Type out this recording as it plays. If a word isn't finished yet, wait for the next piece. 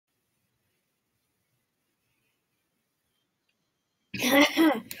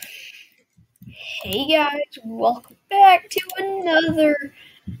Hey guys, welcome back to another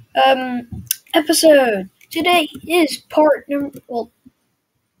episode. Today is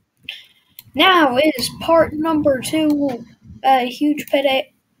now is part number 2. A huge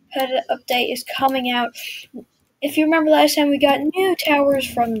pet update is coming out. If you remember last time, we got new towers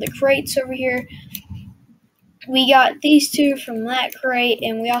from the crates over here. We got these two from that crate,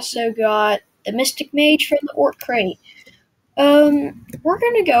 and we also got the Mystic Mage from the Orc crate. We're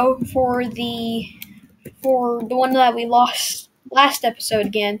gonna go for the one that we lost last episode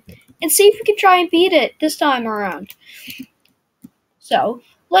again, and see if we can try and beat it this time around. So,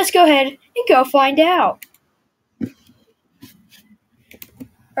 let's go ahead and go find out.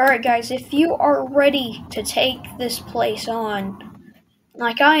 Alright guys, if you are ready to take this place on,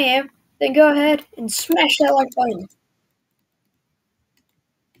 like I am, then go ahead and smash that like button.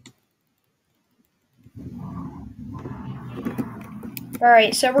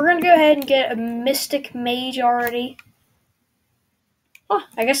 Alright, so we're gonna go ahead and get a Mystic Mage already. Huh,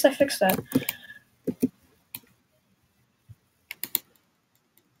 I guess I fixed that.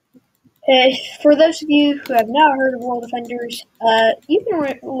 For those of you who have not heard of World Defenders, you've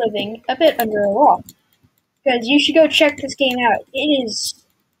been living a bit under a rock, because you should go check this game out. It is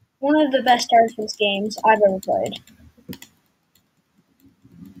one of the best tower defense games I've ever played.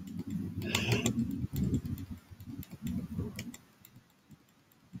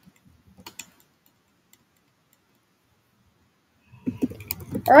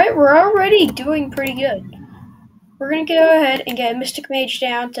 Alright, we're already doing pretty good. We're going to go ahead and get a Mystic Mage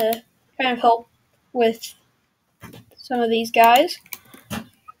down to kind of help with some of these guys.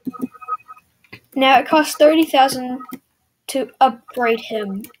 Now, it costs 30,000 to upgrade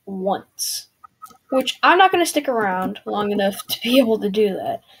him once, which I'm not going to stick around long enough to be able to do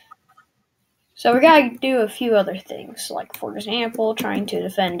that. So we got to do a few other things, like, for example, trying to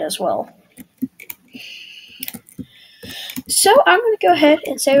defend as well. So I'm going to go ahead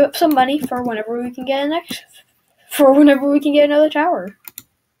and save up some money for whenever we can get another tower.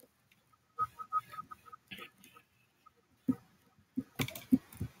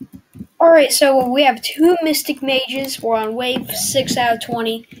 Alright, so we have 2 Mystic Mages. We're on wave 6 out of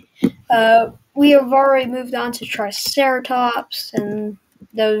 20. We have already moved on to Triceratops and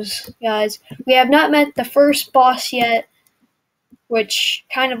those guys. We have not met the first boss yet, which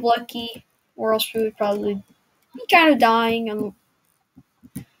kind of lucky, or else we would probably be kind of dying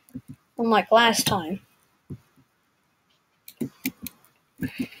unlike last time.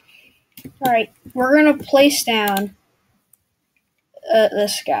 Alright, we're going to place down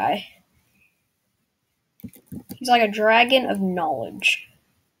this guy. He's like a dragon of knowledge.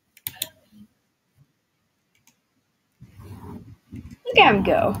 Look at him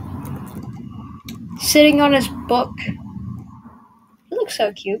go. Sitting on his book. He looks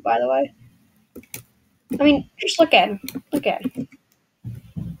so cute, by the way. I mean, just look at him. Look at him.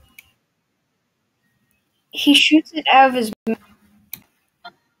 He shoots it out of his mouth.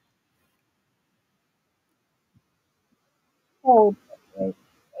 Oh,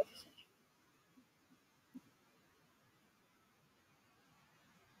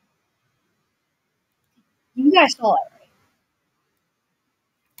 you guys saw it,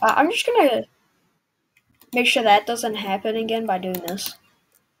 right? I'm just gonna make sure that doesn't happen again by doing this.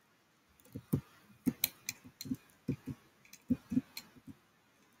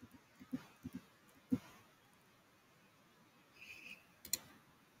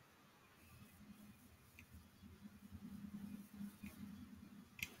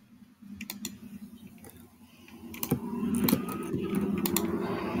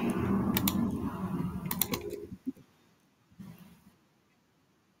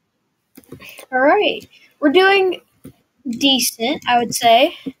 Alright. We're doing decent, I would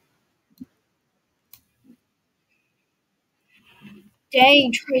say.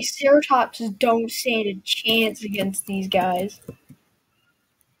 Dang, Triceratops don't stand a chance against these guys.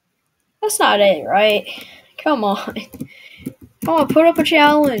 That's not it, right? Come on. Come on, put up a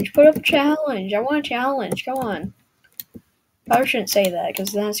challenge. Put up a challenge. I want a challenge. Come on. Probably shouldn't say that,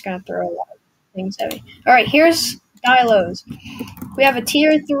 because then it's going to throw a lot of things at me. Alright, here's Dilos. We have a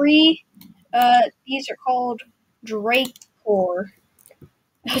tier 3. These are called Dracor.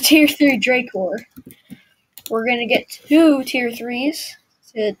 A tier 3 Dracor. We're going to get 2 tier 3s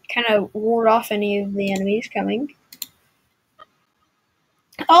to kind of ward off any of the enemies coming.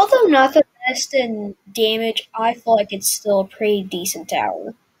 Although not the best in damage, I feel like it's still a pretty decent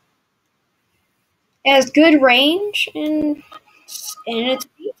tower. It has good range, and it's a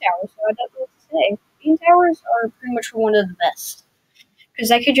beam tower, so I don't know what to say. Beam towers are pretty much one of the best,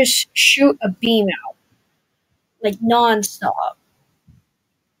 because I could just shoot a beam out, like non-stop.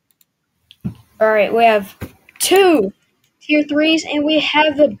 Alright, we have 2 tier 3s, and we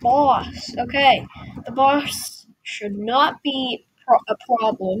have the boss. Okay, the boss should not be a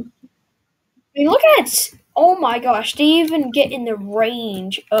problem. I mean, look at it. Oh my gosh, did he even get in the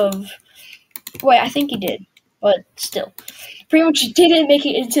range of... Wait, I think he did, but still. Pretty much didn't make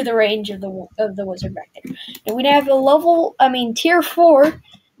it into the range of the wizard back there. And we'd have a tier 4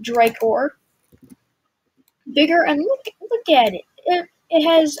 Dracor. Bigger, and look at it. It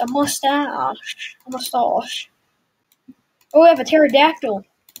has a mustache. Oh, we have a pterodactyl.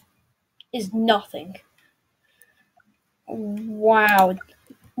 Is nothing. Wow.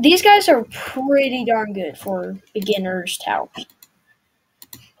 These guys are pretty darn good for beginners towers.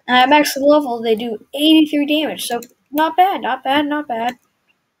 At max level, they do 83 damage, so not bad.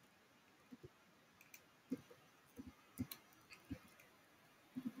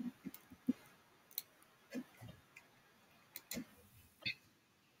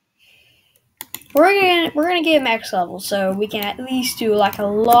 We're gonna get max level, so we can at least do like a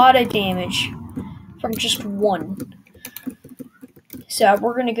lot of damage from just one. So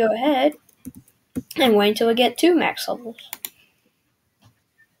we're gonna go ahead and wait until we get 2 max levels.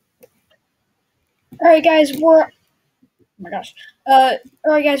 Alright guys, we're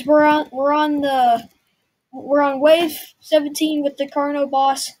on wave 17 with the Carno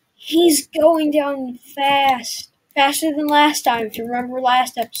boss. He's going down fast. Faster than last time, if you remember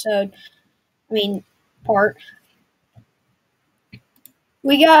last episode. Part.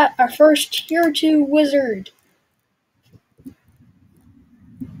 We got our first tier 2 wizard.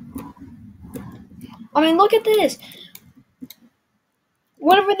 Look at this.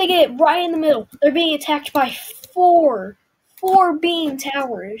 Whatever they get right in the middle, they're being attacked by 4 beam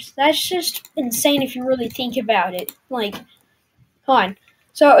towers. That's just insane if you really think about it. Come on.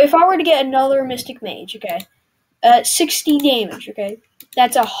 So if I were to get another Mystic Mage, okay, 60 damage, okay,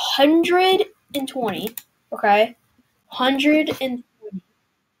 that's 120, okay, 120.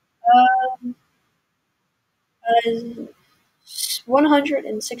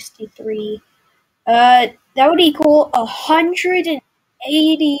 163. That would equal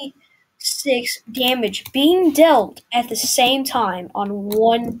 186 damage being dealt at the same time on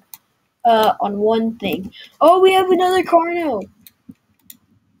one thing. Oh, we have another Carno.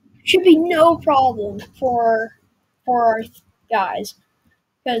 Should be no problem for our guys,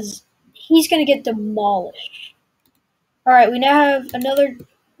 because he's gonna get demolished. All right, we now have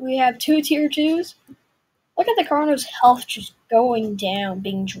we have 2 tier 2s. Look at the Carno's health just going down,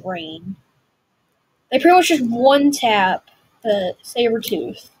 being drained. They pretty much just one tap the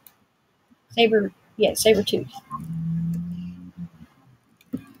Sabertooth. Sabertooth.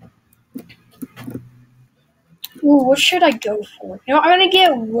 Ooh, what should I go for? I'm gonna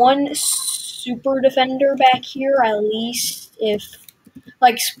get 1 super defender back here, at least if,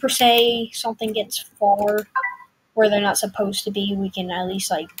 per se, something gets far where they're not supposed to be, we can at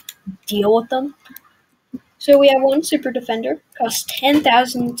least, deal with them. So we have 1 super defender, costs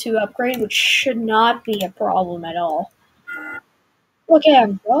 10,000 to upgrade, which should not be a problem at all. Look at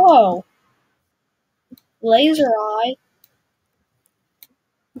him go! Laser eye.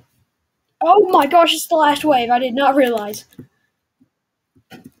 Oh my gosh, it's the last wave. I did not realize.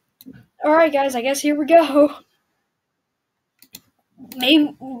 Alright guys, I guess here we go.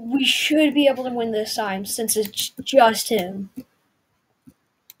 Maybe we should be able to win this time, since it's just him.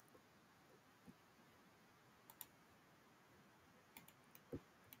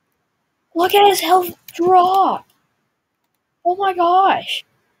 Look at his health drop. Oh my gosh.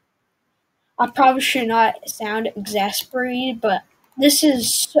 I probably should not sound exasperated, but this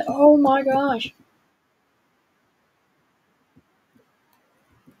is... Oh my gosh.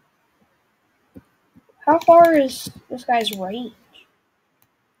 How far is this guy's range?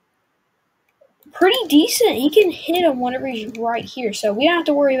 Pretty decent. He can hit him whenever he's right here, so we don't have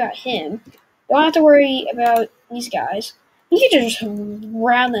to worry about him. Don't have to worry about these guys. He can just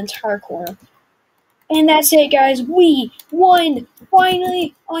round the entire corner. And that's it, guys. We won,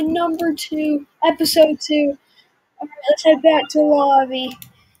 finally, on number 2, episode 2. Alright, let's head back to the lobby.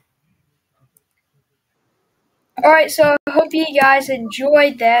 Alright, so I hope you guys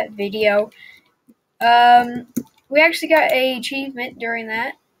enjoyed that video. We actually got an achievement during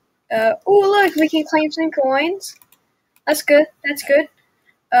that. Oh, look, we can claim some coins. That's good.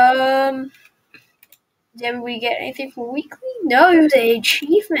 Did we get anything for weekly? No, it was an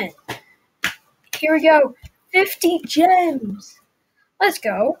achievement. Here we go. 50 gems. Let's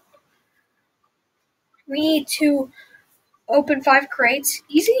go. We need to open 5 crates.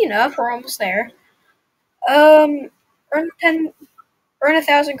 Easy enough. We're almost there. Earn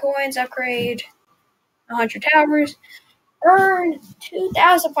 1,000 coins. Upgrade 100 towers. Earn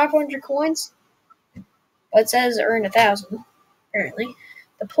 2,500 coins. But it says earn 1,000, apparently.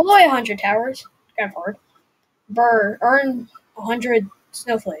 Deploy 100 towers. Kind of hard. Earn 100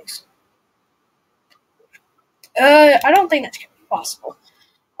 snowflakes. I don't think that's possible.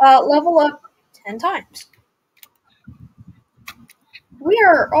 Level up 10 times. We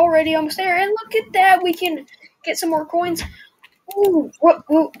are already almost there, and look at that. We can get some more coins. Ooh, what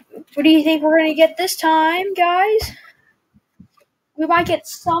do you think we're going to get this time, guys? We might get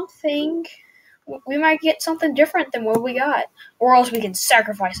something. We might get something different than what we got. Or else we can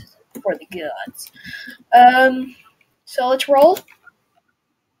sacrifice it for the gods. So let's roll.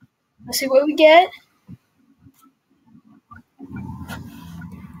 Let's see what we get.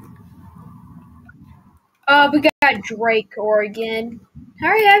 We got Drake Ore again. I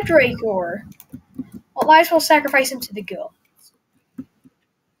already have Drake Ore. Well, might as well sacrifice him to the gods.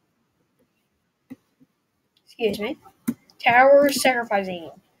 Excuse me. Tower sacrificing.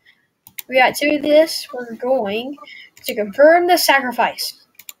 We got 2 of this. We're going to confirm the sacrifice.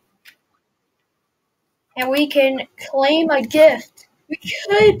 And we can claim a gift. We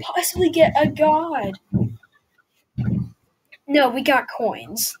could possibly get a god. No, we got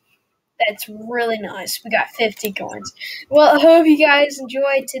coins. That's really nice. We got 50 coins. Well, I hope you guys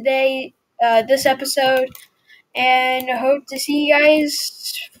enjoyed this episode, and I hope to see you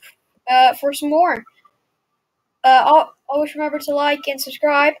guys for some more. Always remember to like and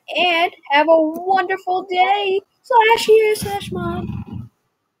subscribe, and have a wonderful day. /you/mom/me.